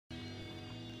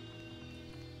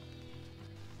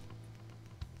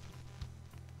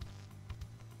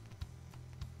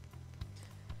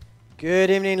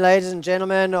Good evening, ladies and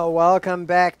gentlemen. Welcome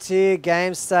back to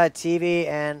GameStar TV,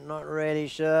 and not really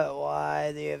sure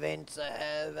why the event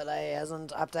overlay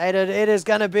hasn't updated. It is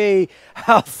going to be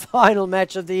our final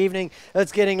match of the evening.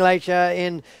 It's getting later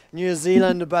in New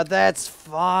Zealand, but that's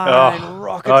fine.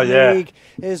 Rocket League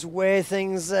is where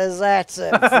things is at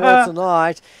for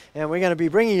tonight, and we're going to be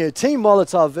bringing you Team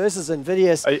Molotov versus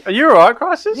Invidious. Are you alright,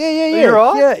 Chrisis? Yeah. Are you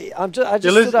alright? Yeah,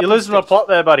 you're losing the plot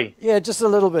there, buddy. Yeah, just a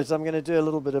little bit. I'm going to do a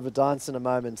little bit of a dance in a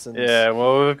moment. And yeah,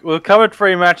 well, we've covered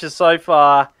 3 matches so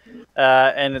far,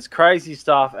 and it's crazy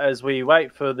stuff as we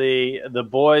wait for the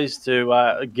boys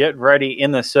to get ready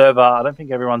in the server. I don't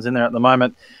think everyone's in there at the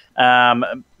moment,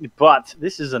 but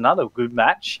this is another good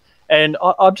match. And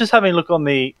I'm just having a look on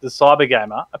the Cyber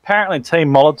Gamer. Apparently,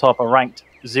 Team Molotov are ranked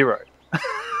 0.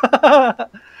 I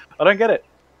don't get it.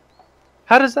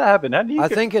 How does that happen? How do you I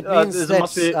think it means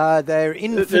that they're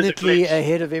infinitely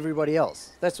ahead of everybody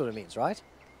else. That's what it means, right?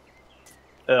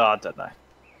 I don't know.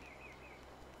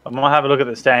 I might have a look at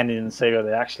the standing and see where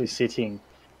they're actually sitting.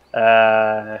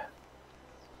 They're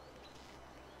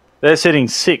sitting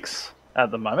 6 at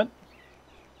the moment.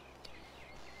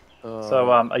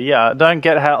 So, yeah, I don't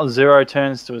get how 0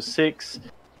 turns to a 6.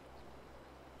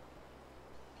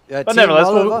 But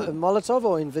nevertheless, Molotov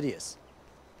or Invidious?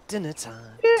 Dinner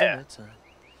time. Yeah. Dinner time.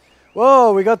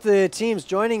 Whoa, we got the teams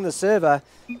joining the server,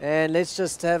 and let's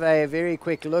just have a very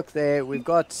quick look there. We've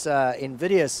got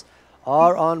Invidious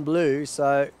are on blue,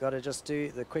 so got to just do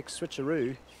the quick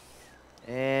switcheroo,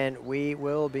 and we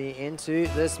will be into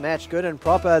this match good and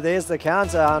proper. There's the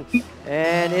countdown,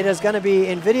 and it is going to be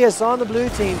Invidious on the blue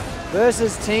team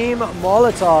versus Team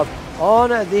Molotov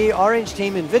on the orange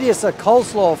team. Invidious are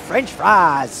coleslaw, French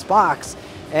fries, sparks,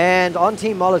 and on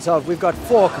Team Molotov we've got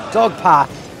Fork, Dogpa,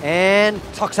 and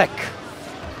Toxic.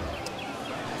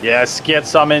 Yes, get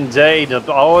some indeed. I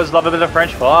always love a bit of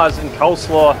French fries and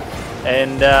coleslaw,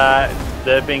 and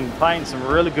they've been playing some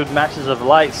really good matches of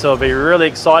late, so it'll be really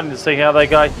exciting to see how they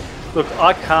go. Look,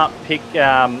 I can't pick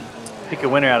a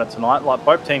winner out of tonight. Like,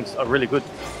 both teams are really good.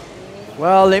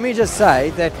 Well, let me just say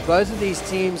that both of these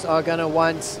teams are going to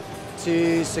want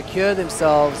to secure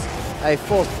themselves a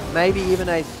 4th, maybe even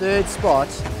a 3rd spot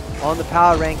on the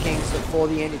power rankings for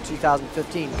the end of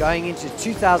 2015, going into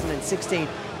 2016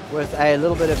 with a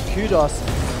little bit of kudos,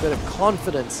 a bit of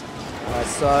confidence.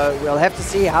 So we'll have to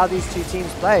see how these two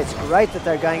teams play. It's great that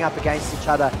they're going up against each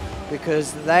other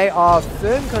because they are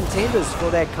firm contenders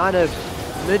for that kind of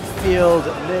midfield,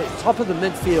 top of the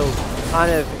midfield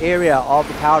kind of area of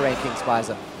the power rankings,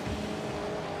 Byza.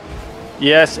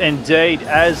 Yes, indeed.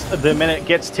 As the minute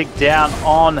gets ticked down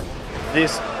on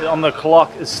the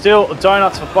clock, it's still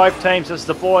donuts for both teams as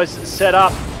the boys set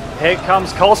up. Here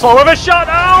comes Coleslaw with a shot.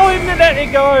 Oh, in the net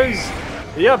it goes.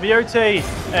 Yeah, beauty.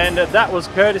 And that was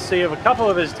courtesy of a couple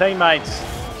of his teammates.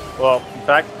 Well, in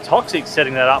fact, Toxic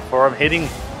setting that up for him, hitting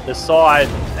the side.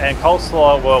 And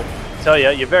Coleslaw, well, I tell you,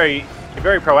 you're very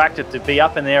proactive to be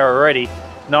up in there already,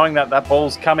 knowing that that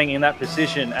ball's coming in that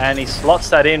position, and he slots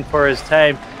that in for his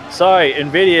team. So,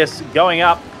 Invidious going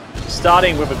up,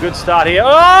 starting with a good start here.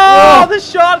 Oh, the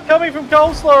shot coming from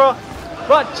Coleslaw,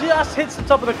 but just hits the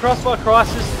top of the crossbar.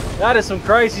 Chrisis. That is some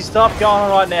crazy stuff going on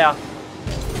right now.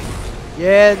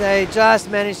 Yeah, they just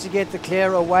managed to get the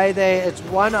clear away there. It's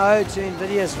 1-0 to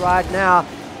Invidious right now,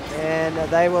 and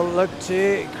they will look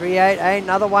to create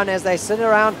another one as they sit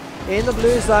around in the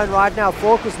blue zone right now.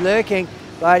 Fork was lurking,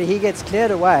 but he gets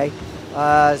cleared away.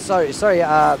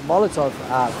 Molotov,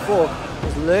 Fork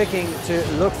was lurking to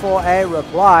look for a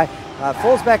reply.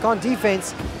 Falls back on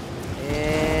defense,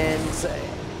 and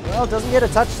well, doesn't get a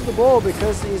touch to the ball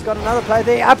because he's got another play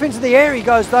there. Up into the air he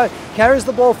goes though, carries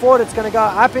the ball forward. It's going to go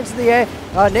up into the air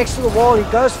next to the wall. He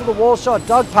goes for the wall shot.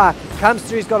 Dogpa comes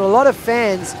through. He's got a lot of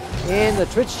fans in the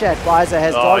Twitch chat. Byza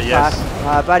has Dogpa,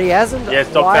 yes. But he hasn't. Yes,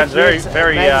 Dogpa's he's a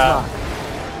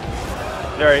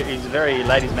very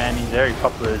ladies man. He's very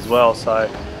popular as well. So,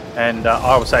 and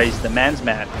I would say he's the man's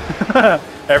man.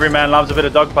 Every man loves a bit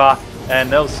of Dogpa,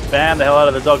 and they'll spam the hell out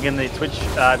of the dog in the Twitch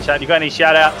chat. You got any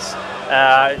shout outs?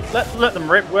 Let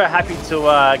them rip. We're happy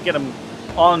to get them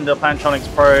on the Plantronics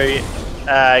Pro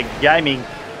Gaming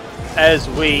as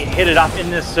we hit it up in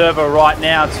this server right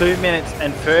now. 2 minutes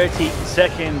and 30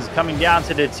 seconds coming down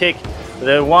to the tick.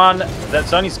 The one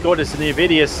that's only scored is the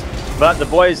Invidious, but the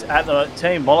boys at the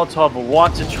team Molotov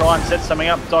want to try and set something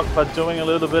up. Dogpa doing a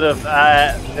little bit of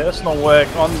personal work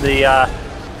on the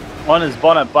on his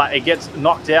bonnet, but it gets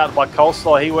knocked out by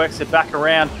Coleslaw. He works it back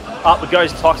around. Up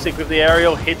goes Toxic with the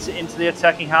aerial, hits it into the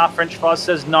attacking half. French Fries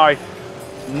says no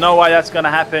way that's going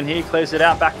to happen. He clears it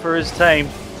out back for his team,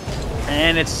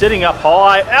 and it's sitting up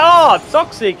high. Oh,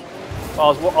 Toxic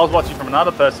I was watching from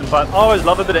another person, but I always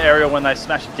love a bit of aerial when they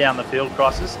smash it down the field,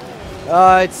 Chrisis.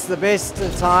 It's the best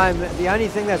time. The only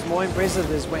thing that's more impressive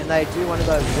is when they do one of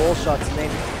those ball shots and then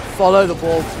follow the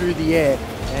ball through the air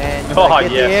and get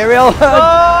the aerial.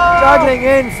 Juggling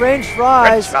in, French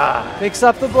fries. Picks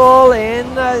up the ball in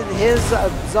his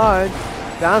zone,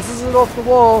 bounces it off the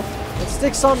wall, it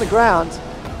sticks on the ground.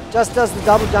 Just does the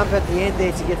double jump at the end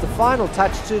there to get the final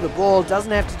touch to the ball.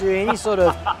 Doesn't have to do any sort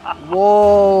of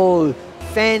wall,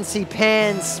 fancy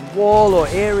pants, wall or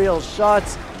aerial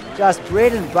shots. Just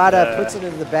bread and butter, puts it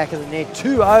into the back of the net.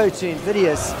 2-0 to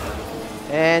Invidious.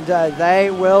 And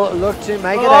they will look to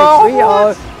make it a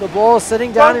 3-0. The ball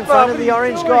sitting down in front of the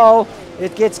orange goal.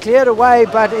 It gets cleared away,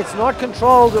 but it's not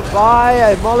controlled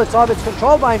by Molotov. It's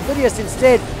controlled by Invidious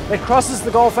instead. It crosses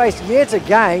the goal face yet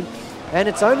again. And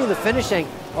it's only the finishing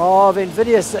of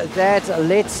Invidious that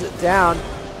lets down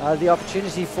the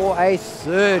opportunity for a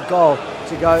third goal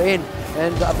to go in.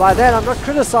 And by that, I'm not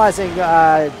criticizing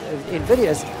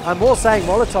Invidious. I'm more saying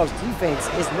Molotov's defense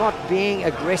is not being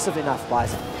aggressive enough,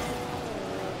 Byza.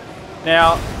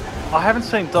 Now, I haven't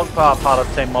seen Dogpa part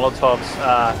of Team Molotov's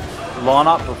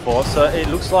lineup before, so it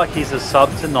looks like he's a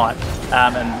sub tonight.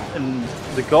 And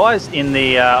the guys in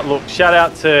the look, shout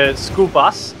out to School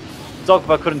Bus.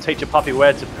 Dogpa couldn't teach a puppy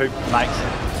where to poop, mates.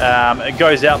 It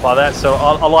goes out by that, so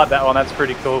I like that one. That's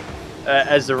pretty cool.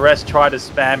 As the rest try to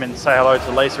spam and say hello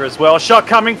to Lisa as well. Shot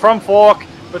coming from Fork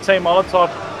for Team Molotov.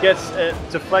 Gets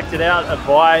deflected out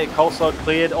by Coleslaw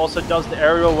cleared. Also does the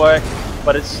aerial work,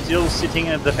 but it's still sitting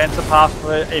in a defensive path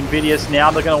for Invidious. Now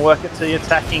they're going to work it to the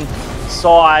attacking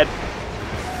side.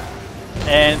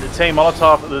 And Team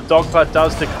Molotov, the Dogpa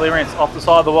does the clearance off the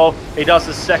side of the wall. He does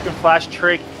the second flash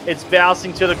trick. It's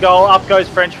bouncing to the goal. Up goes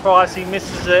French fries. He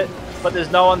misses it, but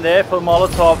there's no one there for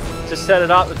Molotov to set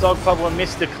it up. The Dogpa will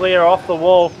miss the clear off the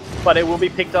wall, but it will be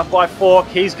picked up by Fork.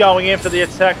 He's going in for the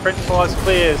attack. French fries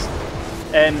clears.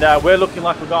 And we're looking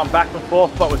like we're going back and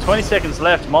forth, but with 20 seconds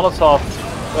left, Molotov,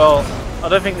 well, I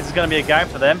don't think this is going to be a game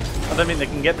for them. I don't think they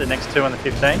can get the next 2 in the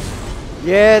 15.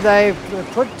 Yeah, they've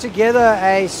put together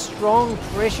a strong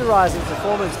pressurizing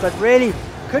performance, but really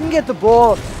couldn't get the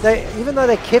ball. Even though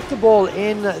they kept the ball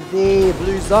in the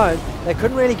blue zone, they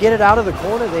couldn't really get it out of the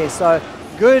corner there. So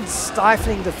good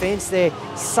stifling defense there,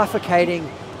 suffocating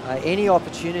any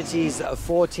opportunities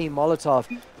for Team Molotov.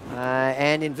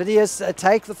 And Invidious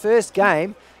take the first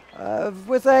game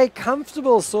with a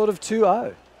comfortable sort of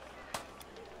 2-0.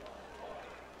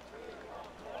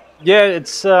 Yeah,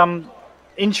 it's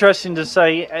interesting to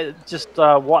say just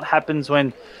what happens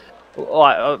when,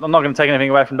 like, I'm not going to take anything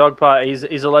away from Dogpa.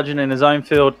 He's a legend in his own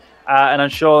field, and I'm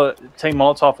sure Team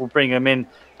Molotov will bring him in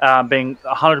being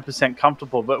 100%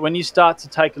 comfortable. But when you start to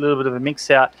take a little bit of a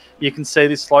mix out, you can see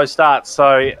this slow start.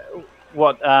 So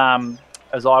what,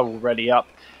 as I will ready up,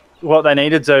 what they need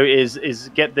to do is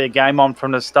get their game on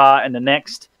from the start and the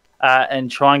next,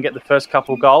 and try and get the first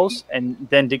couple goals and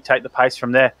then dictate the pace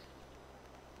from there.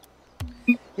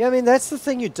 Yeah, I mean, that's the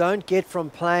thing you don't get from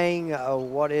playing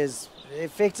what is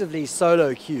effectively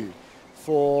solo queue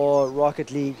for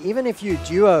Rocket League. Even if you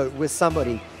duo with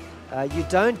somebody, you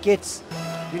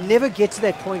never get to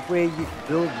that point where you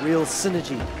build real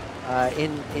synergy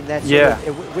in that sort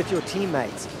of, with your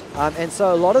teammates. And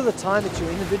so a lot of the time it's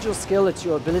your individual skill, it's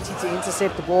your ability to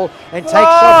intercept the ball and take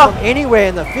shots from anywhere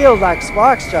in the field like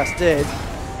Sparks just did.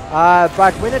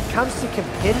 But when it comes to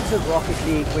competitive Rocket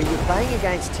League, where you're playing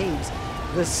against teams,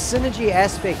 the synergy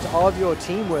aspect of your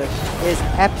teamwork is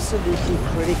absolutely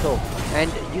critical. And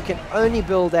you can only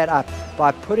build that up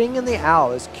by putting in the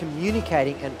hours,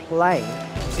 communicating and playing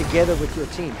together with your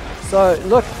team. So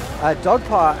look,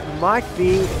 Dogpa might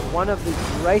be one of the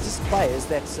greatest players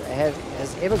that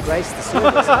has ever graced the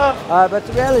service. But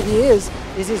the reality is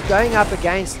he's going up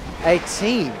against a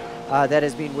team that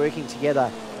has been working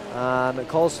together.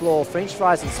 Coleslaw, French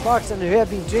fries and Sparks, and who have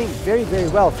been doing very, very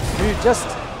well. Who just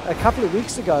a couple of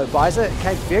weeks ago, Byza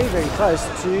came very, very close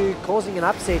to causing an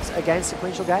upset against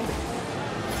Sequential Gaming.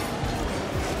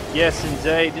 Yes,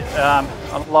 indeed.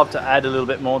 I'd love to add a little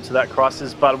bit more to that,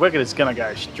 Chrisis, but we're just going to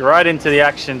go straight into the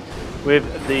action with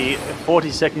the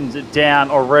 40 seconds down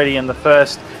already in the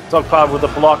first. Dogpa with the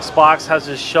block. Sparks has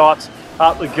his shot.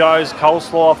 Up it goes.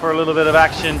 Coleslaw for a little bit of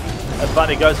action, but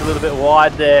he goes a little bit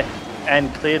wide there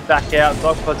and cleared back out.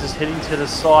 Dogpa just hitting to the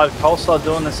side. Coleslaw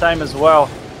doing the same as well.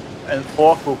 And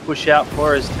Fork will push out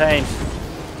for his team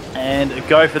and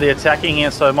go for the attacking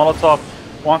here. So Molotov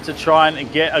want to try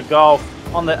and get a goal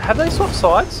on the... Have they swapped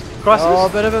sides, Chrisis? Oh, a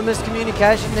bit of a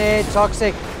miscommunication there.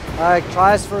 Toxic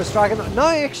tries for a strike. No,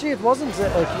 actually it wasn't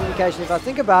a communication. If I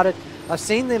think about it, I've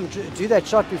seen them do that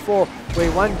shot before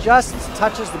where one just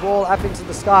touches the ball up into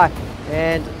the sky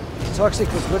and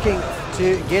Toxic was looking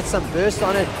to get some burst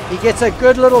on it. He gets a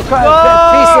good little piece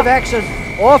of action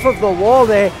off of the wall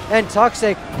there, and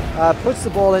Toxic puts the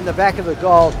ball in the back of the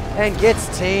goal and gets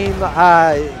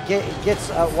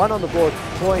one on the board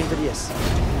for Invidious.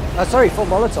 Sorry, for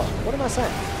Molotov. What am I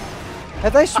saying?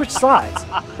 Have they switched sides?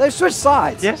 They've switched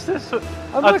sides. Yes, they've switched.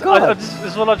 Oh my God. This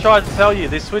is what I tried to tell you.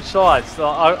 They switched sides. So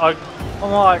I'm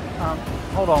like,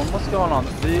 hold on, what's going on?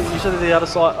 Usually the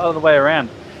other way around.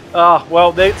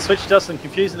 Well, they switched us and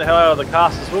confusing the hell out of the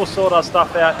casters. We'll sort our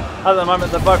stuff out. At the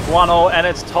moment, they're both 1-1, and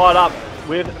it's tied up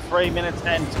with 3 minutes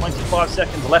and 25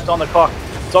 seconds left on the clock.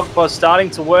 Dogpa starting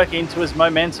to work into his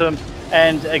momentum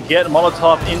and get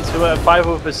Molotov into a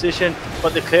favourable position,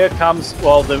 but the clear comes,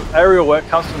 well, the aerial work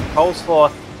comes from Coleslaw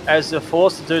as they're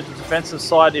forced to do the defensive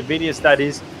side, Invidious that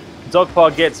is.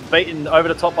 Dogpa gets beaten over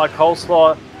the top by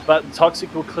Coleslaw, but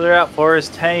Toxic will clear out for his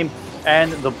team,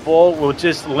 and the ball will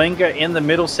just linger in the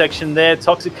middle section there.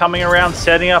 Toxic coming around,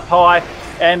 setting up high,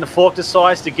 and the Fork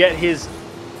decides to get his,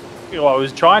 well, he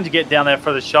was trying to get down there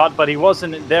for the shot, but he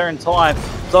wasn't there in time.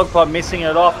 Dogpa missing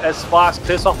it off as Sparks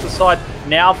clears off the side.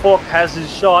 Now Fork has his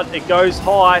shot. It goes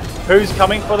high. Who's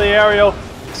coming for the aerial?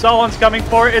 Someone's coming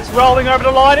for it. It's rolling over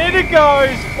the line. In it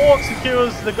goes. Fork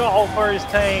secures the goal for his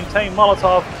team. Team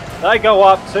Molotov. They go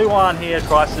up 2-1 here,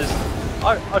 Chrisis.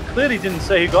 I clearly didn't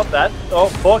see who got that. Oh,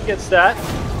 Fork gets that.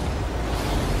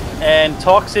 And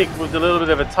Toxic with a little bit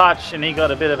of a touch, and he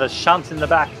got a bit of a shunt in the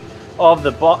back of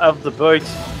the boot.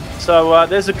 So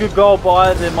there's a good goal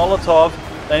by the Molotov.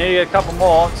 They need to get a couple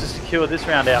more to secure this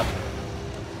round out.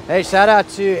 Hey, shout out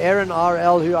to Aaron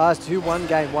RL who asked who won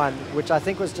game 1, which I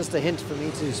think was just a hint for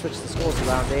me to switch the scores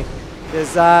around there.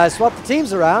 Because swap the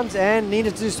teams around and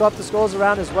needed to swap the scores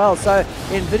around as well. So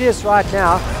Invidious right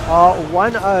now are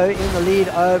 1-0 in the lead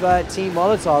over Team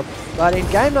Molotov. But in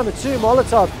game number 2,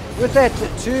 Molotov with that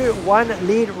 2-1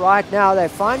 lead right now, they're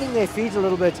finding their feet a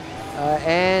little bit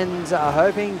and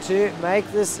hoping to make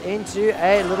this into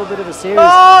a little bit of a series.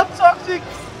 Oh, Toxic!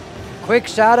 Quick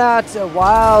shout out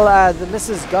while the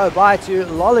misses go by to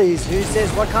Lollies, who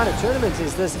says, what kind of tournament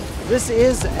is this? This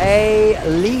is a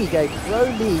league, a pro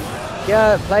league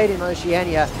here played in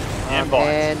Oceania.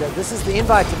 And this is the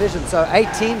Invite Division. So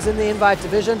 8 teams in the Invite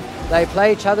Division. They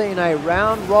play each other in a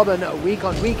round robin week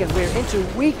on week. And we're into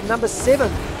week number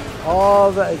 7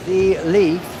 of the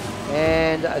league.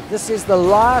 And this is the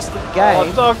last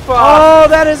game. Oh,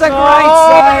 that is a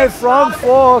great save from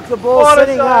Fork. The ball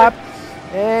sitting up.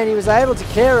 And he was able to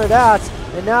clear it out,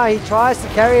 and now he tries to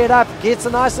carry it up, gets a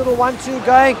nice little 1-2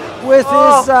 going with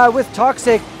his with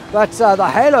Toxic, but the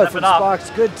halo from Sparks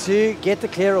good to get the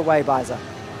clear away, Byza.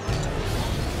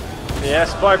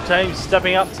 Yes, both teams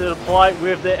stepping up to the plate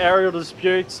with their aerial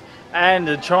disputes and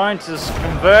trying to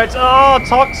convert. Oh,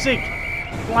 Toxic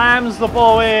slams the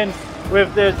ball in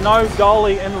with there's no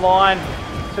goalie in line.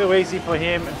 Too easy for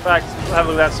him. In fact, have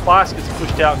a look at that. Sparks gets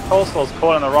pushed out. Coleslaw's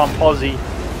caught in the wrong posse.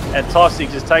 And Toxic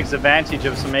just takes advantage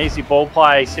of some easy ball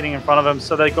play sitting in front of him,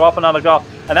 so they go up another goal.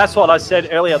 And that's what I said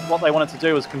earlier, what they wanted to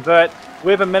do was convert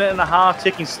with a minute and a half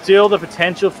ticking, still the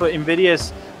potential for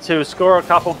Invidious to score a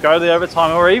couple, go the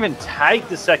overtime, or even take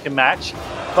the second match.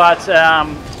 But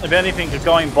if anything,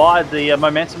 going by the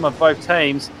momentum of both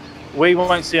teams, we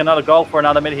won't see another goal for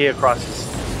another minute here, Chrisis.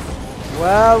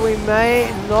 Well, we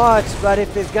may not, but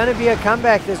if there's going to be a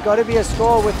comeback, there's got to be a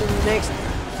score within the next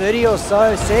 30 or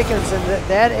so seconds, and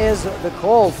that is the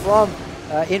call from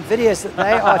Invidious.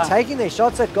 They are taking their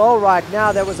shots at goal right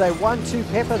now. There was a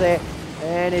 1-2 pepper there,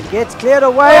 and it gets cleared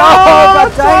away.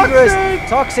 Oh, but dangerous.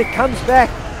 Toxic comes back,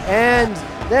 and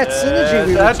that synergy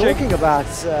we were talking about,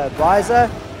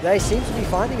 Byza, they seem to be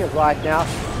finding it right now.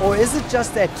 Or is it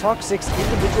just that Toxic's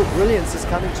individual brilliance is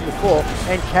coming to the fore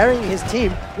and carrying his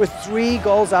team with 3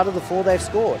 goals out of the 4 they've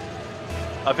scored?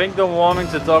 I think they're warming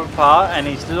to Dogpa, and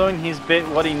he's doing his bit,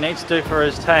 what he needs to do for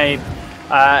his team.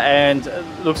 And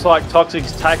it looks like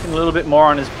Toxic's taking a little bit more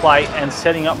on his plate and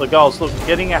setting up the goals. Look,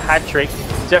 getting a hat-trick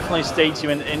definitely steeds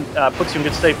you and puts you in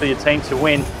good stead for your team to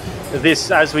win this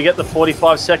as we get the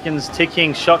 45 seconds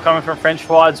ticking. Shot coming from French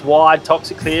Wides wide.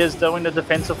 Toxic clears, doing the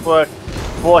defensive work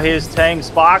for his team.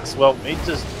 Sparks, well, he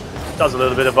just does a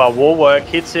little bit of wall work,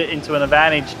 hits it into an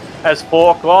advantage as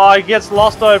Fork. Oh, he gets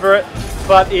lost over it,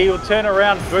 but he will turn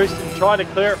around, boost, and try to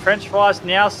clear it. French Fries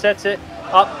now sets it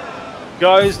up,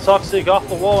 goes Toxic off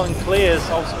the wall and clears.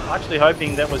 I was actually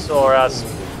hoping that we saw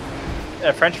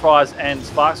French Fries and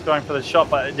Sparks going for the shot,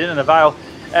 but it didn't avail,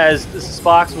 as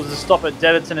Sparks was to stop it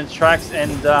dead in its tracks.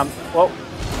 And well,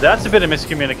 that's a bit of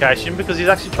miscommunication, because he's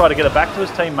actually tried to get it back to his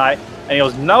teammate, and he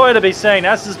was nowhere to be seen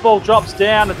as this ball drops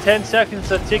down. The 10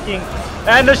 seconds are ticking,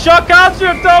 and the shot comes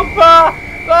from Dogpa.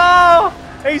 Oh,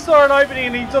 he saw an opening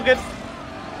and he took it.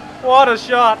 What a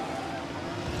shot.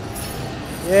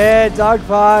 Yeah,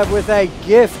 Dogpa with a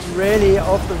gift really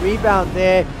off the rebound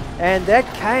there. And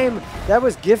that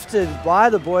was gifted by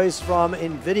the boys from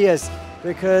Invidious,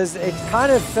 because it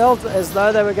kind of felt as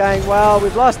though they were going, well,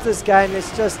 we've lost this game,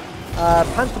 let's just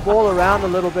punt the ball around a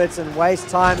little bit and waste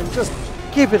time and just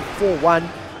keep it 4-1.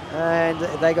 And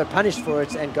they got punished for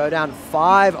it and go down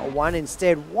 5-1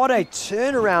 instead. What a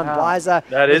turnaround, Byza.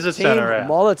 That is a Team turnaround.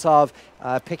 Molotov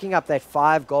picking up that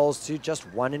 5 goals to just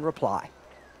 1 in reply.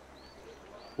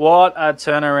 What a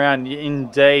turnaround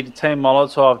indeed. Team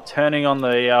Molotov turning on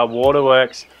the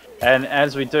waterworks. And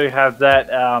as we do have that,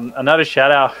 another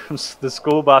shout out from the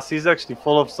school bus. He's actually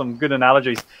full of some good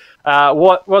analogies.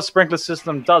 What sprinkler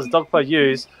system does Dogpa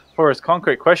use for his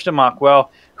concrete? Question mark.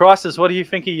 Well, Chrisis, what do you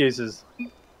think he uses?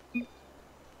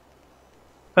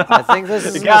 I think this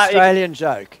is an Australian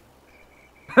joke.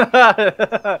 Oh,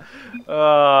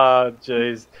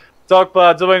 jeez.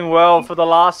 Dogpa doing well for the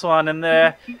last one in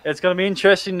there. It's going to be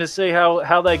interesting to see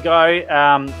how they go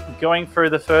going through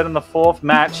the third and the fourth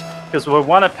match, because we're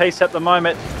one apiece at the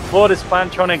moment for this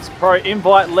Plantronics Pro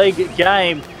Invite League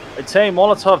game. Team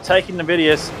Molotov taking the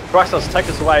Invidious. Chrisis, take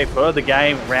us away for the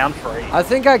game, round 3. I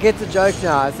think I get the joke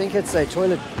now. I think it's a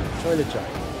toilet joke.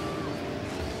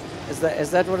 Is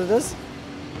that what it is?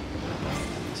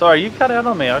 Sorry, you cut out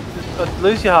on me. I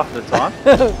lose you half of the time.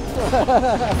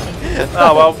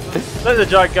 Oh, well, let the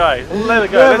joke go. Let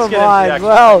it go. Never Let's get mind. into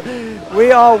the action. Well,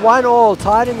 we are 1-1,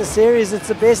 tied in the series.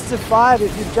 It's a best of 5.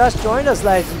 If you've just joined us,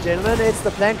 ladies and gentlemen, it's the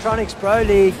Plantronics Pro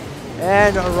League.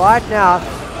 And right now,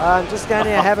 I'm just going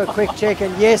to have a quick check.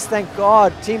 And yes, thank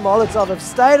God, Team Molotov have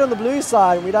stayed on the blue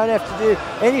side. And we don't have to do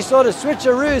any sort of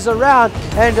switcheroos around.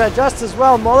 And just as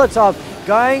well, Molotov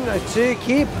going to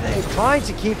trying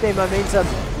to keep their momentum,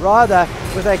 rather,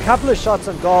 with a couple of shots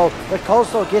on goal, but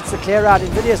Coleslaw gets the clear out.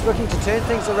 Invidious looking to turn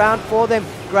things around for them.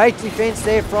 Great defense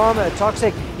there from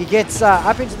Toxic. He gets up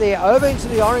over into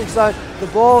the orange zone. The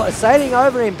ball sailing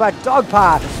over him, but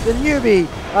Dogpa, the newbie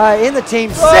in the team,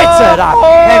 sets it up,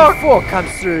 and 4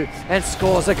 comes through and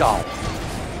scores a goal.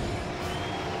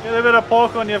 Get a bit of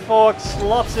pork on your fork,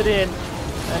 slops it in,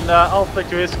 and I'll flick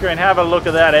to his screen. Have a look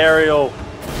at that aerial.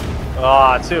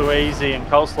 Oh, too easy. And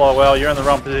Coleslaw, well, you're in the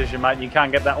wrong position, mate. You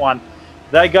can't get that one.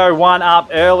 They go 1 up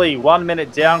early. 1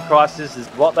 minute down. Chrisis is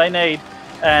what they need.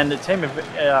 And the team of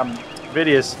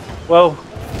Invidious, well,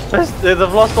 they've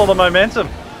lost all the momentum.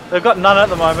 They've got none at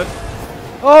the moment.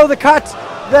 Oh, the cut.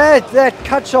 That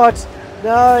cut shot.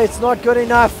 No, it's not good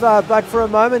enough. But for a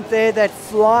moment there, that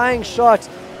flying shot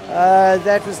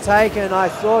that was taken, I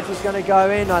thought was going to go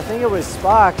in. I think it was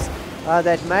Sparks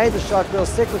that made the shot. We'll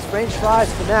stick with French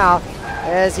fries for now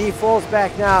as he falls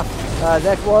back now.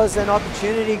 That was an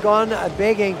opportunity gone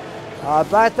begging,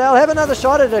 but they'll have another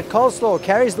shot at it. Coleslaw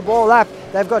carries the ball up.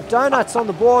 They've got donuts on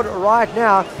the board right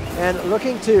now and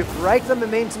looking to break the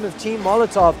momentum of Team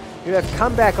Molotov, who have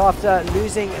come back after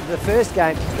losing the first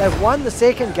game. They've won the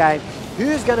second game.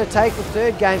 Who's going to take the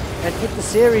third game and put the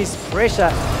series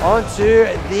pressure onto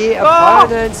the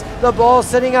opponents? The ball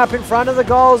sitting up in front of the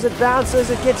goals. It bounces.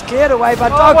 It gets cleared away by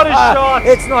Dogpa. What a shot.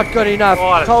 It's not good enough.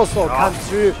 Coleslaw shot. comes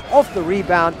through off the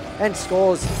rebound and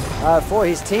scores for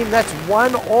his team. That's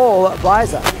 1-1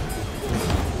 Byza.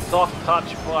 Soft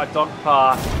touch by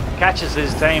Dogpa. Catches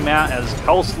his team out as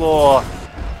Coleslaw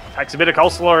takes a bit of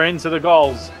Coleslaw into the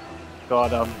goals.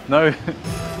 God, no.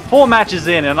 4 matches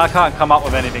in and I can't come up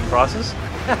with anything, Chrisis.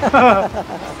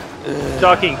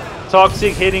 Shocking.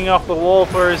 Toxic hitting off the wall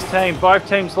for his team. Both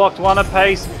teams locked 1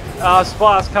 apiece.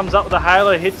 Sparks comes up with a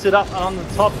halo, hits it up on the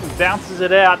top and bounces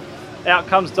it out. Out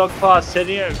comes Dogpa,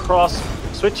 setting it across,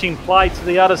 switching play to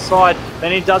the other side.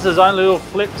 Then he does his own little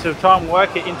flip to try and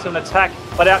work it into an attack.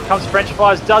 But out comes French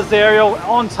Fries, does the aerial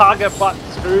on target, but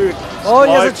too Oh,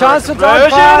 there's a chance for Dogpa.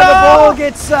 The ball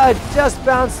gets just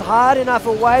bounced hard enough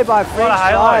away by French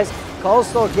Fries.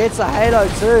 Coleslaw gets a halo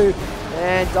too.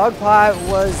 And Dogpa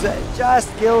was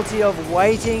just guilty of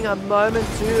waiting a moment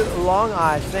too long,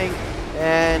 I think.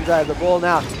 And the ball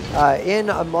now in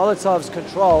Molotov's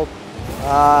control.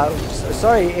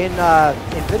 In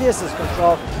Invidious's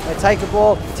control. They take the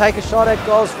ball, take a shot at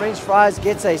goals. French Fries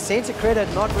gets a center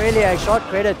credit, not really a shot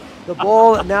credit. The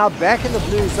ball now back in the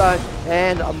blue zone,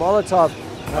 and Molotov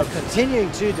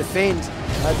continuing to defend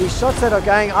these shots that are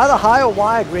going either high or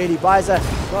wide, really. Byza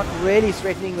not really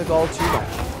threatening the goal too much.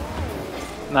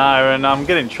 No, and I'm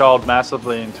getting trolled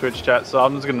massively in Twitch chat, so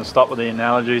I'm just going to stop with the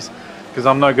analogies because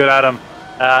I'm no good at them.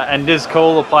 And just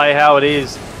call the play how it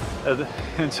is.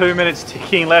 2 minutes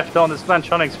ticking left on this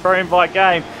Plantronics Pro Invite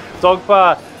game.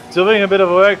 Dogpa doing a bit of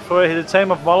work for the team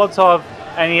of Molotov.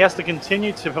 and he has to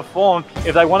continue to perform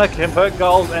if they want to convert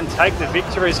goals and take the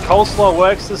victories. Coleslaw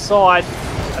works the side,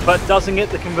 but doesn't get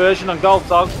the conversion on goal.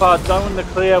 Dogpa doing the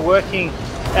clear, working,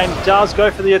 and does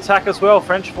go for the attack as well.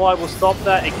 French Fly will stop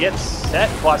that. It gets set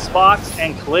by Sparks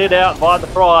and cleared out by the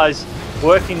Fries.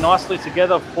 Working nicely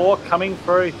together. 4 coming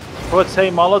through for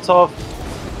Team Molotov.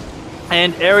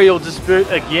 And aerial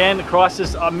dispute again.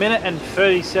 Chrisis, a minute and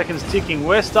 30 seconds ticking.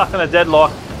 We're stuck in a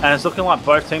deadlock, and it's looking like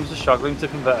both teams are struggling to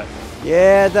convert.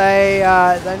 Yeah,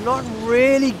 they're not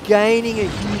really gaining a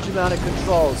huge amount of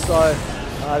control. So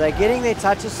they're getting their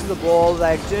touches to the ball.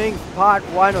 They're doing part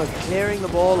one of clearing the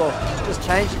ball or just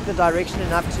changing the direction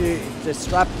enough to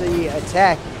disrupt the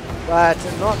attack, but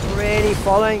not really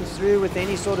following through with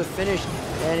any sort of finish.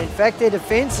 And in fact, their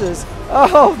defenses,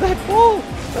 oh, that ball,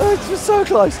 oh, it's just so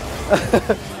close.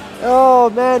 Oh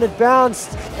man, it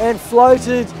bounced and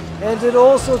floated and did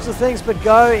all sorts of things, but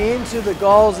go into the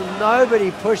goals and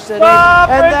nobody pushed it in.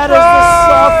 And that is the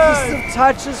softest of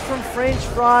touches from French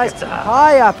Fries,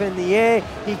 high up in the air.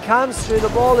 He comes through, the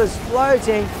ball is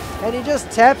floating, and he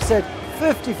just taps it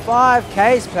 55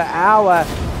 k's per hour.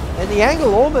 And the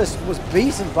angle almost was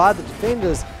beaten by the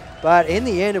defenders, but in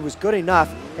the end it was good enough.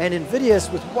 And Invidious,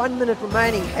 with 1 minute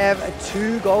remaining, have a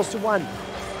 2-1.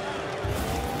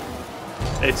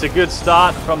 It's a good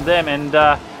start from them, and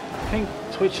I think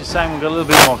Twitch is saying we've got a little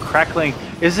bit more crackling.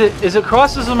 Is it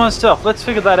Chrisis or myself? Let's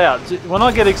figure that out. When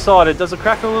I get excited, does it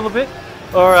crackle a little bit?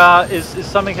 Or is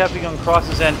something happening on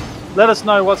Chrisis' end? Let us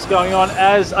know what's going on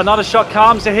as another shot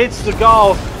comes, it hits the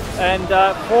goal, and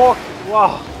Fork,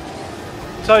 wow.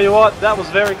 Tell you what, that was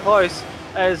very close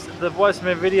as the voice of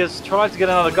Invidious tried to get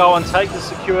another goal and take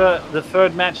the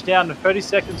third match down to 30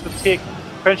 seconds would tick.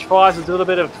 French Fries will do a little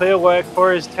bit of clear work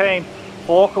for his team.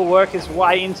 Fork will work his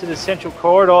way into the central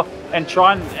corridor and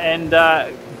try and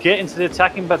get into the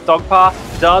attacking, but Dogpa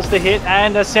does the hit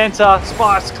and the centre.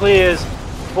 Sparks clears.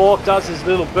 Fork does his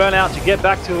little burnout to get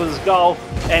back to his goal,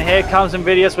 and here comes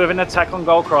Invidious with an attack on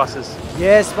goal Chrisis.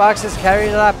 Yeah, Sparks has carried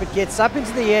it up. It gets up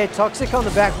into the air. Toxic on the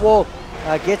back wall.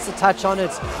 Gets the touch on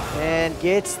it and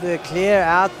gets the clear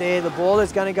out there. The ball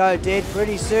is going to go dead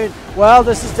pretty soon. Well,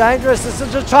 this is dangerous. This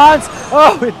is a chance.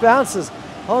 Oh, it bounces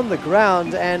on the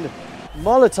ground, and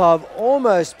Molotov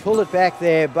almost pull it back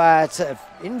there, but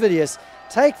Invidious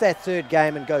take that third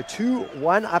game and go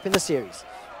 2-1 up in the series.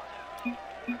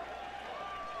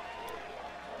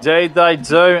 Indeed they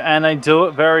do, and they do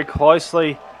it very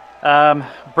closely.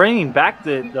 Bringing back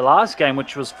the last game,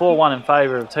 which was 4-1 in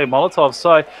favour of Team Molotov.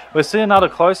 So we're seeing another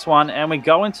close one, and we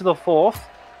go into the fourth.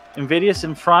 Invidious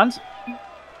in front.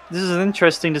 This is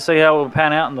interesting to see how it will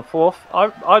pan out in the fourth.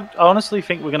 I honestly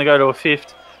think we're going to go to a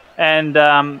fifth. And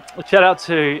shout out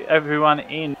to everyone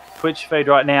in Twitch feed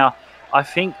right now. I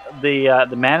think the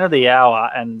man of the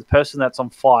hour and the person that's on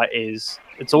fire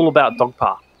it's all about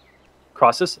Dogpa.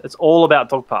 Chrisis, it's all about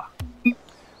Dogpa.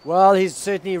 Well, he's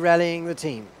certainly rallying the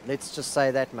team. Let's just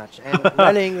say that much. And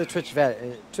rallying the Twitch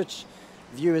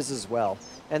viewers as well.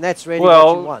 And that's really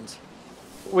what you want.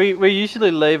 We usually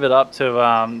leave it up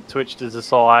to Twitch to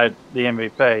decide the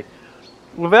MVP.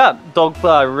 Without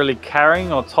Dogpa really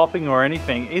carrying or topping or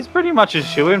anything, he's pretty much a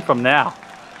shoo-in from now.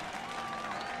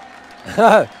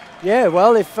 Yeah,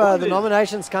 well, if the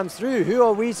nominations come through, who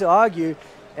are we to argue?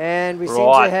 And we seem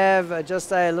to have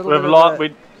just a little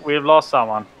bit We've lost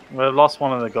someone. We've lost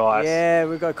one of the guys. Yeah,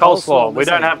 we've got Coleslaw. We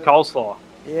don't have Coleslaw.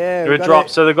 Yeah, we dropped,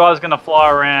 so the guy's going to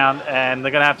fly around and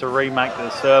they're going to have to remake the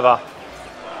server.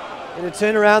 Going to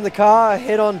turn around the car,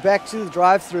 head on back to the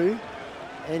drive-through,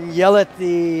 and yell at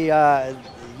the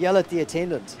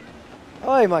attendant.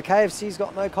 Oh, my KFC's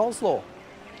got no coleslaw.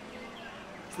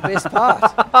 It's the best part.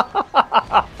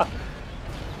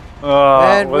 Oh,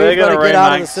 and we've got to get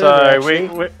out of the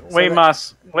server, so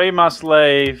we must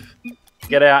leave.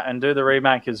 Get out and do the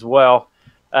remake as well.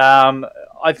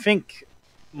 I think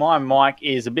my mic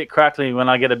is a bit crackly when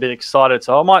I get a bit excited,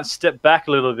 so I might step back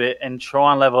a little bit and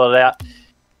try and level it out.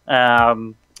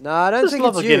 No, I don't think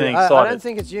it's you. I don't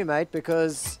think it's you, mate,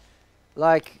 because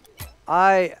like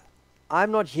I'm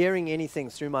not hearing anything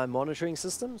through my monitoring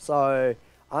system, so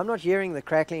I'm not hearing the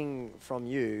crackling from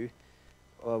you,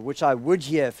 which I would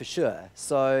hear for sure.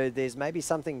 So there's maybe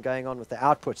something going on with the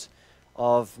output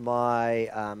of my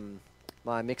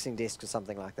my mixing desk or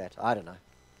something like that. I don't know.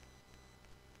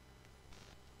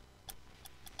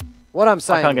 What I'm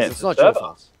saying is it's not your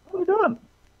fault. What are we doing?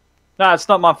 No, it's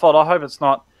not my fault. I hope it's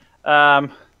not.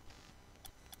 Trying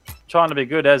to be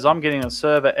good as I'm getting a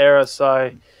server error,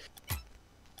 so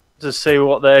to see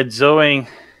what they're doing.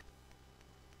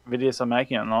 Videos are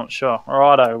making it, I'm not sure.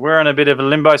 Alrighto, we're in a bit of a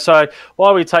limbo. So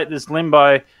while we take this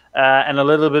limbo, and a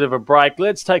little bit of a break,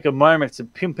 let's take a moment to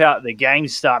pimp out the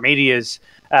GameStar medias.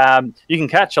 You can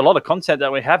catch a lot of content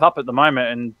that we have up at the moment,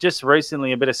 and just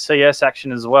recently a bit of CS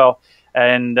action as well,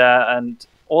 and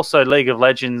also League of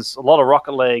Legends, a lot of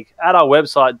Rocket League at our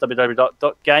website,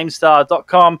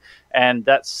 www.gamestar.com, and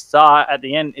that star at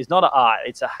the end is not an R,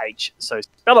 it's a H. So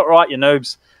spell it right, you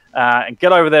noobs, and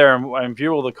get over there and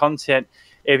view all the content.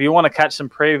 If you want to catch some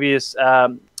previous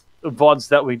VODs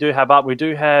that we do have up, we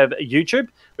do have YouTube,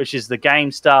 which is the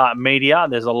GameStar Media.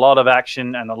 There's a lot of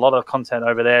action and a lot of content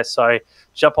over there, so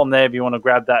jump on there if you want to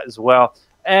grab that as well.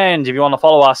 And if you want to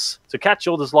follow us to catch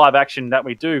all this live action that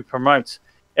we do promote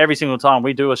every single time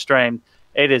we do a stream,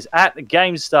 it is at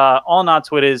GameStar on our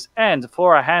Twitters, and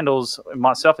for our handles,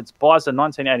 myself, it's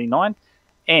Byza1989,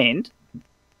 and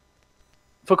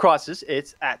for Chrisis,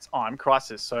 it's at I'm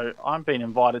Chrisis. So I'm being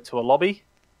invited to a lobby,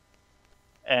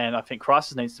 and I think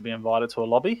Chrisis needs to be invited to a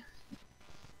lobby.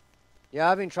 Yeah,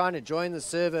 I've been trying to join the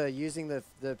server using the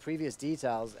previous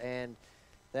details, and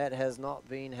that has not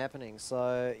been happening.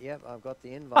 So, yep, I've got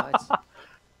the invite.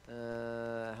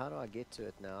 How do I get to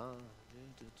it now?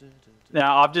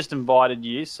 Now, I've just invited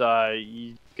you, so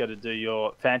you got to do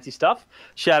your fancy stuff.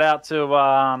 Shout out to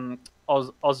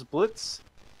Ozblitz.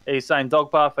 He's saying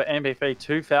Dogpa for MVP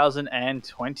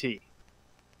 2020.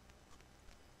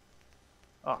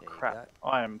 Oh, crap.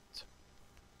 I am...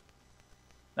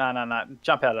 No.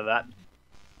 Jump out of that.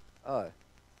 Oh.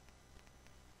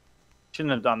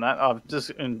 Shouldn't have done that. I've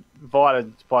just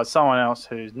invited by someone else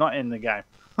who's not in the game.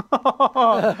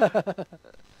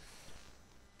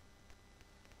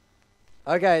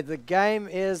 Okay, the game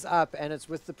is up, and it's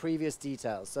with the previous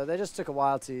details. So they just took a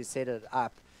while to set it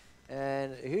up.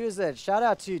 And who is that? Shout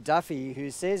out to Duffy, who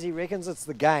says he reckons it's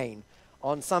the gain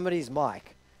on somebody's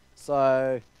mic.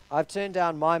 So I've turned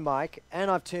down my mic, and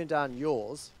I've turned down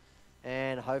yours.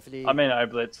 And hopefully... I mean,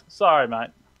 Oblitz. Sorry, mate.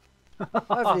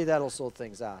 Hopefully that'll sort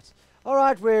things out. All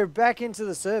right, we're back into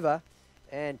the server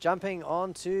and jumping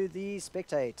on to the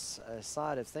spectate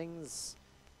side of things.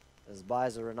 As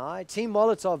Byza and I. Team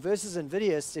Molotov versus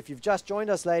Invidious. If you've just joined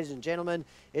us, ladies and gentlemen,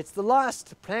 it's the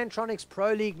last Plantronics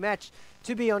Pro League match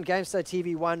to be on GameStar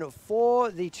TV 1 for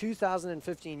the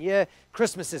 2015 year.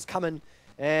 Christmas is coming,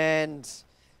 and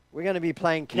we're going to be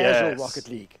playing casual Rocket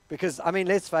League. Because, I mean,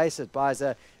 let's face it,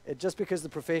 Byza, just because the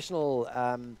professional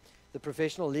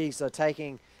leagues are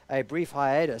taking a brief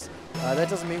hiatus, that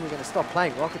doesn't mean we're going to stop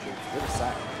playing Rocket League, for goodness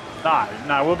sake.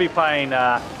 No, we'll be playing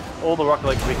all the Rocket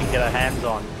Leagues we can get our hands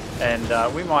on.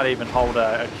 And we might even hold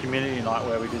a community night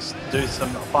where we just do some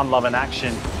fun, love, and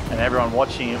action, and everyone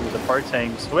watching it with the pro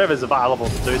teams, whoever's available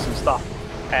to do some stuff.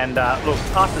 And look,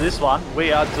 after this one,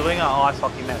 we are doing our ice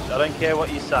hockey match. I don't care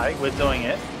what you say, we're doing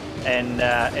it, and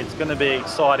it's going to be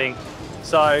exciting.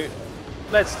 So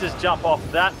let's just jump off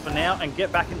that for now and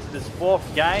get back into this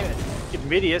fourth game.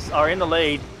 Invidious are in the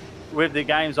lead with the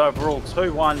games overall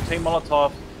 2-1. Team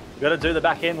Molotov got to do the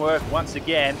back end work once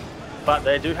again. But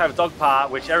they do have Dogpa,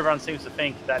 which everyone seems to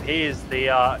think that he is the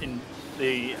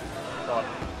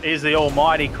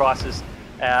almighty Chrisis.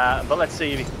 But let's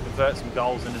see if he can convert some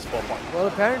goals in this 4-point. Well,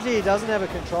 apparently he doesn't have a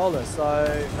controller, so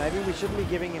maybe we shouldn't be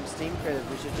giving him Steam credit.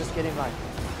 We should just get him like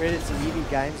credits in EV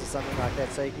games or something like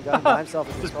that, so he can go and buy himself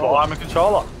a controller. Just buy him a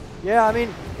controller. Yeah, I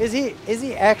mean, is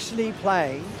he actually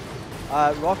playing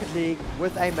Rocket League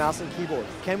with a mouse and keyboard?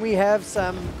 Can we have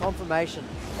some confirmation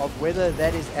of whether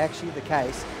that is actually the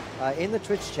case? In the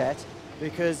Twitch chat,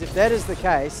 because if that is the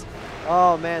case,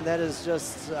 oh man, that is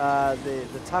just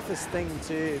the toughest thing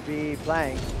to be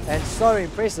playing, and so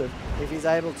impressive if he's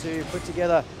able to put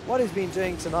together what he's been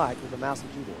doing tonight with the mouse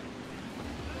and keyboard.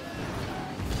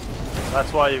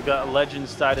 That's why you've got a legend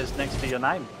status next to your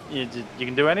name. You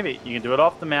can do any of it. You can do it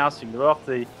off the mouse, you can do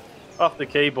it off the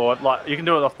keyboard, like you can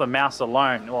do it off the mouse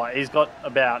alone. Like he's got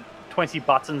about 20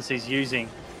 buttons he's using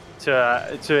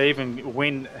to even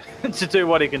win, to do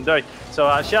what he can do. So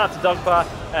shout out to Dogpa,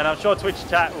 and I'm sure Twitch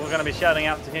chat, we're going to be shouting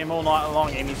out to him all night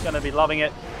long, and he's going to be loving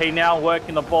it. He now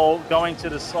working the ball, going to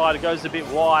the side, it goes a bit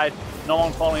wide, no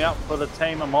one following up for the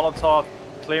team of Molotov.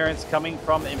 Clearance coming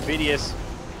from Invidious.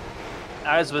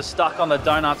 As we're stuck on the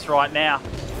donuts right now,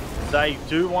 they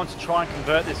do want to try and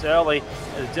convert this early.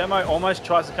 The demo almost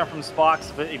tries to come from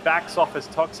Sparks, but he backs off as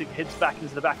Toxic hits back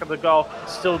into the back of the goal.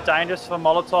 Still dangerous for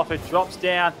Molotov. It drops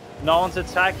down. No one's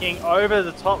attacking. Over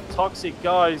the top, Toxic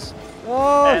goes.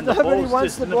 Oh, and nobody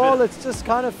wants the ball. It's just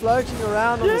kind of floating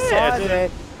around on the side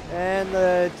there. And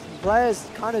the players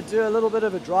kind of do a little bit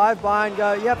of a drive-by and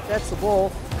go, yep, that's the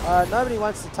ball. Nobody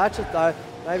wants to touch it, though.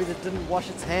 Maybe it didn't wash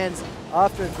its hands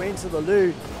after it went to the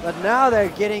loo. But now they're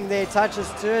getting their touches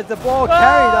to it. The ball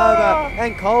carried over,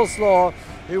 and Coleslaw,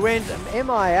 who went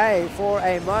MIA for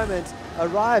a moment,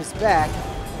 arrives back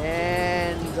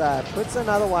and puts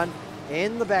another one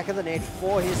in the back of the net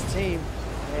for his team.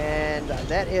 And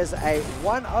that is a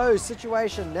 1-0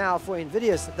 situation now for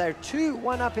Invidious. They're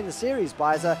 2-1 up in the series,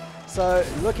 Byza. So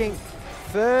looking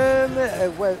firm,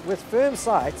 with firm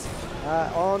sights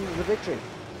on the victory.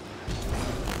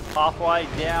 Halfway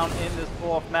down in this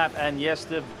fourth map, and yes,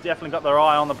 they've definitely got their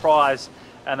eye on the prize,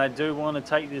 and they do want to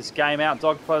take this game out.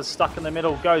 Dogpa's stuck in the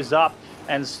middle, goes up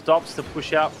and stops the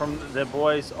push out from the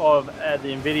boys of the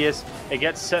Invidious. It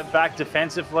gets set back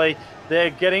defensively. They're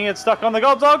getting it stuck on the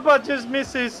goal. Dogpa just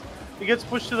misses. He gets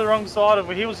pushed to the wrong side of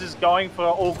it. He was just going for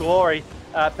all glory,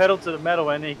 pedal to the metal,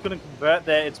 and he couldn't convert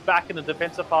there. It's back in the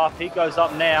defensive half. He goes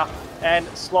up now and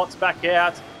slots back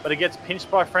out, but it gets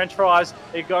pinched by French Fries.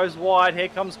 It goes wide. Here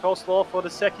comes Coleslaw for the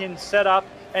second setup,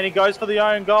 and he goes for the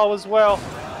own goal as well.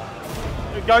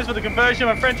 It goes for the conversion,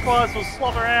 and French Fries will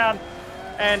slop around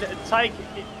and take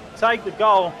the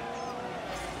goal.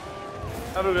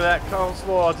 Have a look at that,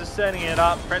 Coleslaw just setting it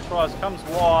up. French Fries comes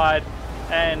wide,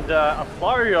 and a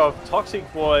flurry of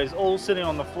Toxic boys all sitting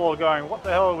on the floor going, what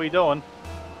the hell are we doing?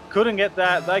 Couldn't get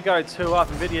that. They go 2 up.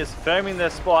 Invidious firming their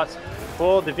spots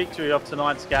for the victory of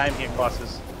tonight's game here,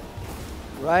 Chrisis.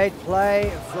 Great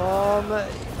play from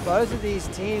both of these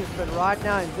teams, but right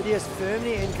now Invidious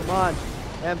firmly in command.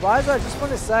 And Byza, I just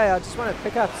want to say, I just want to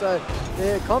pick up, so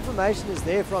the confirmation is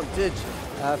there from Dig,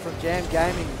 from Jam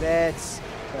Gaming, that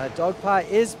Dogpa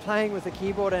is playing with a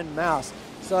keyboard and mouse.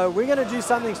 So we're going to do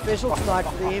something special tonight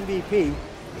for the MVP.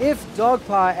 If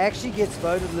Dogpa actually gets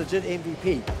voted legit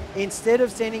MVP, instead of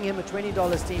sending him a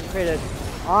 $20 Steam credit,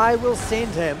 I will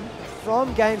send him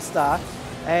from GameStar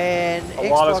an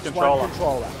Xbox One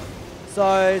controller.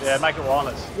 So it's, yeah, make it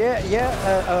wireless.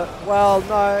 Well,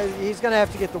 no, he's going to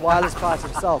have to get the wireless part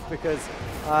himself, because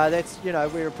that's, you know,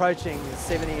 we're approaching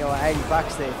 70 or 80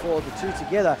 bucks there for the two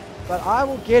together. But I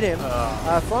will get him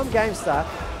from GameStar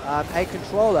a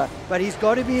controller, but he's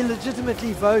got to be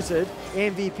legitimately voted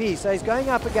MVP. So he's going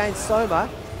up against Soma,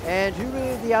 and who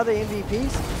were the other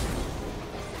MVPs?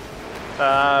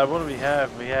 What do we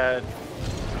have? We had,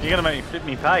 you're going to make me flip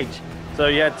me page. So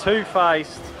you had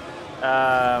Two-Faced,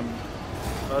 I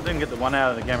didn't get the one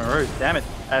out of the Game of Rouge, damn it,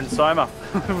 and Soma.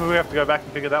 We have to go back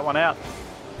and figure that one out.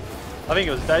 I think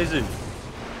it was Daisu.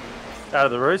 Out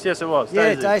of the Rouge? Yes, it was.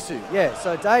 Yeah, Daisu. Yeah,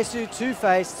 so Daisu,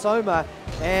 Two-Faced, Soma,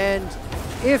 and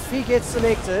if he gets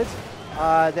selected,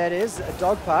 that is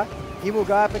Dogpa, he will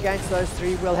go up against those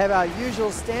three. We'll have our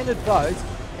usual standard votes,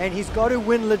 and he's got to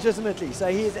win legitimately. So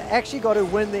he's actually got to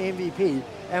win the MVP,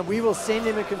 and we will send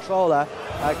him a controller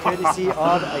courtesy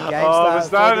of a GameStar the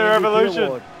Standard Revolution.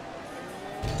 Award.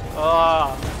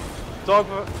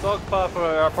 Dogpa for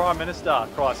our Prime Minister,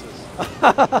 Chrisis.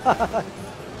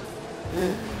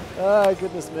 Oh,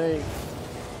 goodness me.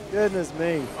 Goodness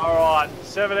me. All right,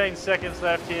 17 seconds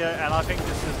left here, and I think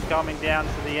this is coming down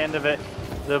to the end of it.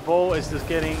 The ball is just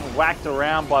getting whacked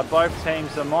around by both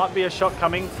teams. There might be a shot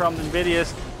coming from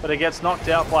Invidious, but it gets knocked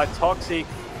out by Toxic,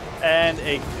 and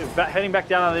heading back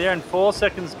down in the air, and 4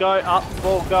 seconds go, up the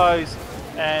ball goes,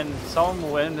 and someone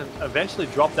will eventually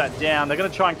drop that down. They're going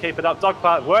to try and keep it up.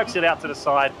 Dogpa works it out to the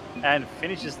side and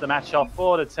finishes the match off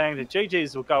for the team. The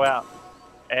GGs will go out,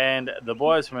 and the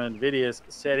boys from Invidious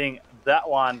setting that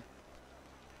one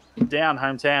down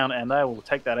hometown, and they will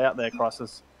take that out there,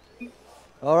 Chrisis.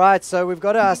 All right, so we've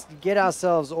got to get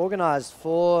ourselves organized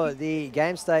for the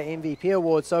GameStar MVP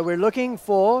award. So we're looking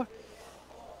for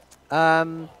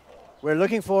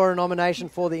a nomination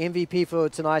for the MVP for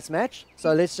tonight's match.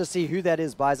 So let's just see who that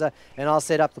is, Byza, and I'll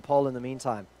set up the poll in the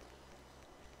meantime.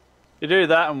 To do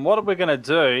that, and what we're going to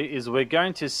do is we're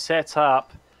going to set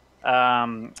up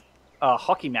a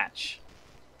hockey match.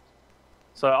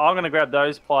 So I'm going to grab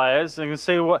those players, and you can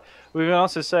see what we can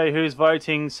also see who's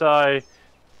voting. So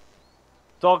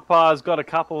Dogpa's got a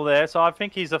couple there, so I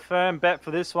think he's a firm bet for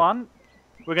this one.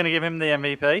 We're going to give him the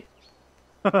MVP.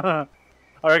 I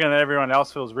reckon that everyone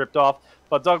else feels ripped off.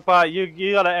 But Dogpa,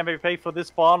 you got an MVP for this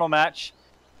final match,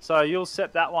 so you'll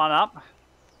set that one up.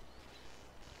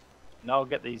 And I'll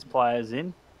get these players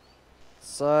in.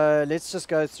 So let's just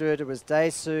go through it. It was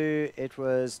Daisu, it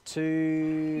was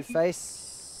Two-Face,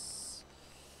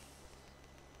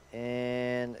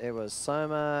 and it was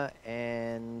Soma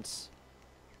and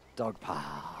Dogpa.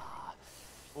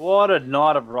 What a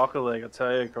night of Rocket League, I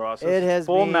tell you, Chrisis. It has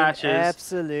been matches,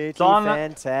 absolutely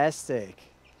fantastic.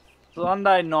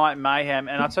 Sunday night mayhem,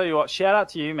 and I tell you what, shout out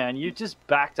to you, man. You just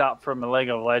backed up from a League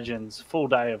of Legends full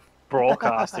day of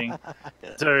broadcasting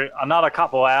to another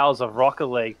couple hours of Rocket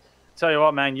League. Tell you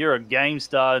what, man, you're a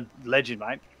GameStar legend,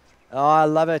 mate. Oh, I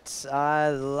love it. I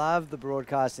love the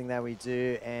broadcasting that we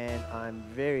do, and I'm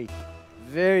very,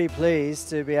 Very pleased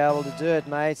to be able to do it,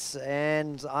 mates.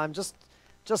 And I'm just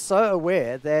so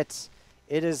aware that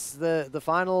it is the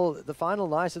final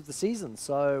night of the season.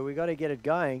 So we got to get it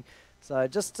going. So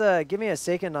just give me a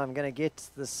second. I'm going to get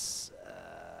this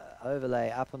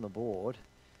overlay up on the board.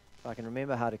 If I can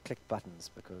remember how to click buttons,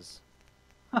 because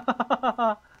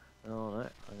oh no,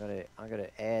 I got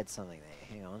to add something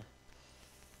there. Hang on.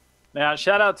 Now,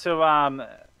 shout out to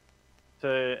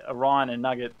Orion and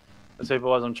Nugget, the two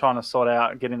boys. I'm trying to sort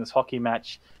out getting this hockey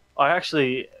match. I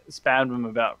actually spammed them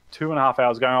about 2.5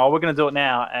 hours going, oh, we're going to do it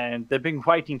now, and they've been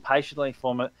waiting patiently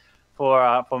for me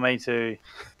to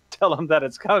tell them that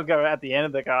it's going to go at the end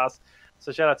of the cast.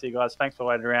 So shout out to you guys. Thanks for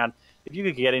waiting around. If you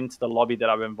could get into the lobby that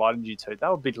I've invited you to, that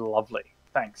would be lovely.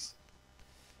 Thanks.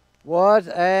 What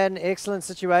an excellent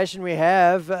situation we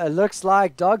have. Looks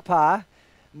like Dogpa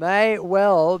may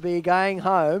well be going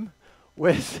home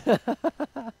with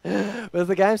with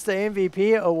the Gamester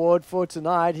MVP award for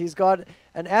tonight. He's got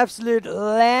an absolute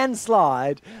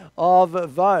landslide of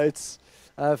votes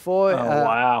for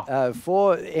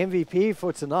MVP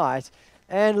for tonight.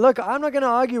 And look, I'm not going to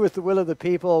argue with the will of the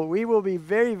people. We will be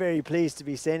very, very pleased to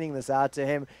be sending this out to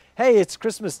him. Hey, it's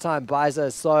Christmas time,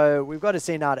 Byza, so we've got to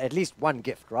send out at least one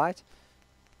gift, right?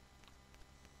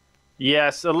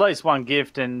 Yes, at least one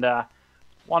gift, and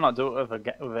why not do it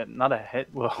with another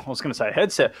Well, I was going to say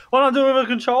headset. Why not do it with a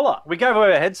controller? We gave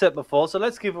away a headset before, so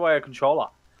let's give away a controller.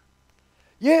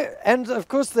 Yeah, and of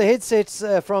course the headsets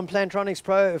from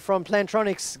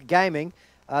Plantronics Gaming.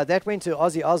 That went to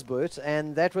Ozzy Osbourne,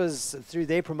 and that was through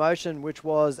their promotion, which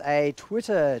was a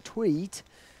Twitter tweet,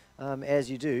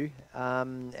 as you do,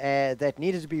 that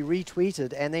needed to be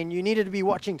retweeted, and then you needed to be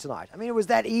watching tonight. I mean, it was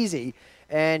that easy,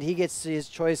 and he gets his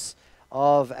choice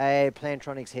of a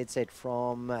Plantronics headset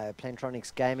from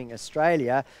Plantronics Gaming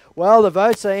Australia. Well, the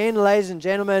votes are in, ladies and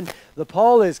gentlemen. The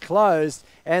poll is closed,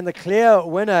 and the clear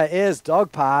winner is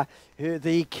Dogpa,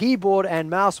 the keyboard and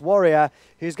mouse warrior,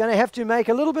 who's going to have to make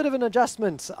a little bit of an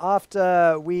adjustment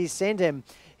after we send him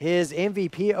his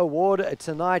MVP award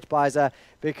tonight, Byza,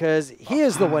 because he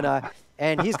is the winner,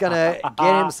 and he's going to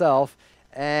get himself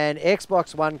an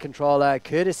Xbox One controller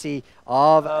courtesy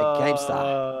of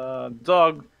GameStar.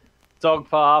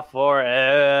 Dogpa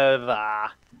forever.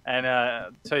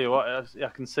 And tell you what, I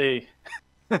can see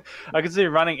him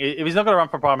running. If he's not going to run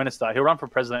for Prime Minister, he'll run for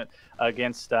President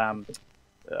against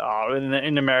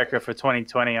in America for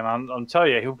 2020, and I'm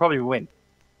telling you, he'll probably win.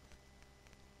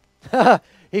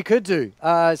 He could do.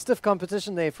 Stiff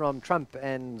competition there from Trump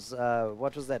and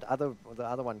what was that the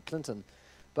other one, Clinton.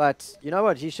 But you know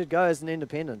what? He should go as an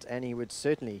independent, and he would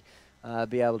certainly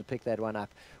be able to pick that one up.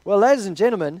 Well, ladies and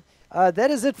gentlemen, that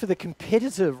is it for the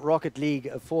competitive Rocket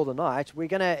League for the night. We're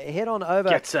going to head on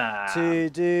over to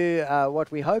do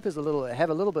what we hope is have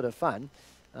a little bit of fun.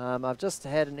 I've just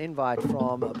had an invite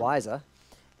from Byza,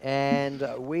 and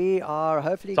we are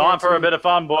hopefully time for a bit of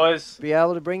fun, boys. Be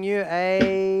able to bring you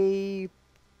a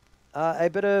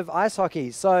bit of ice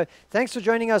hockey. So thanks for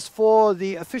joining us for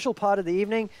the official part of the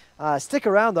evening. Stick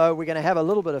around, though. We're going to have a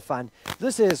little bit of fun.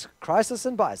 This is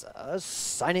Chrisis+Byza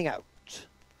signing out.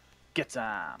 Get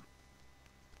some.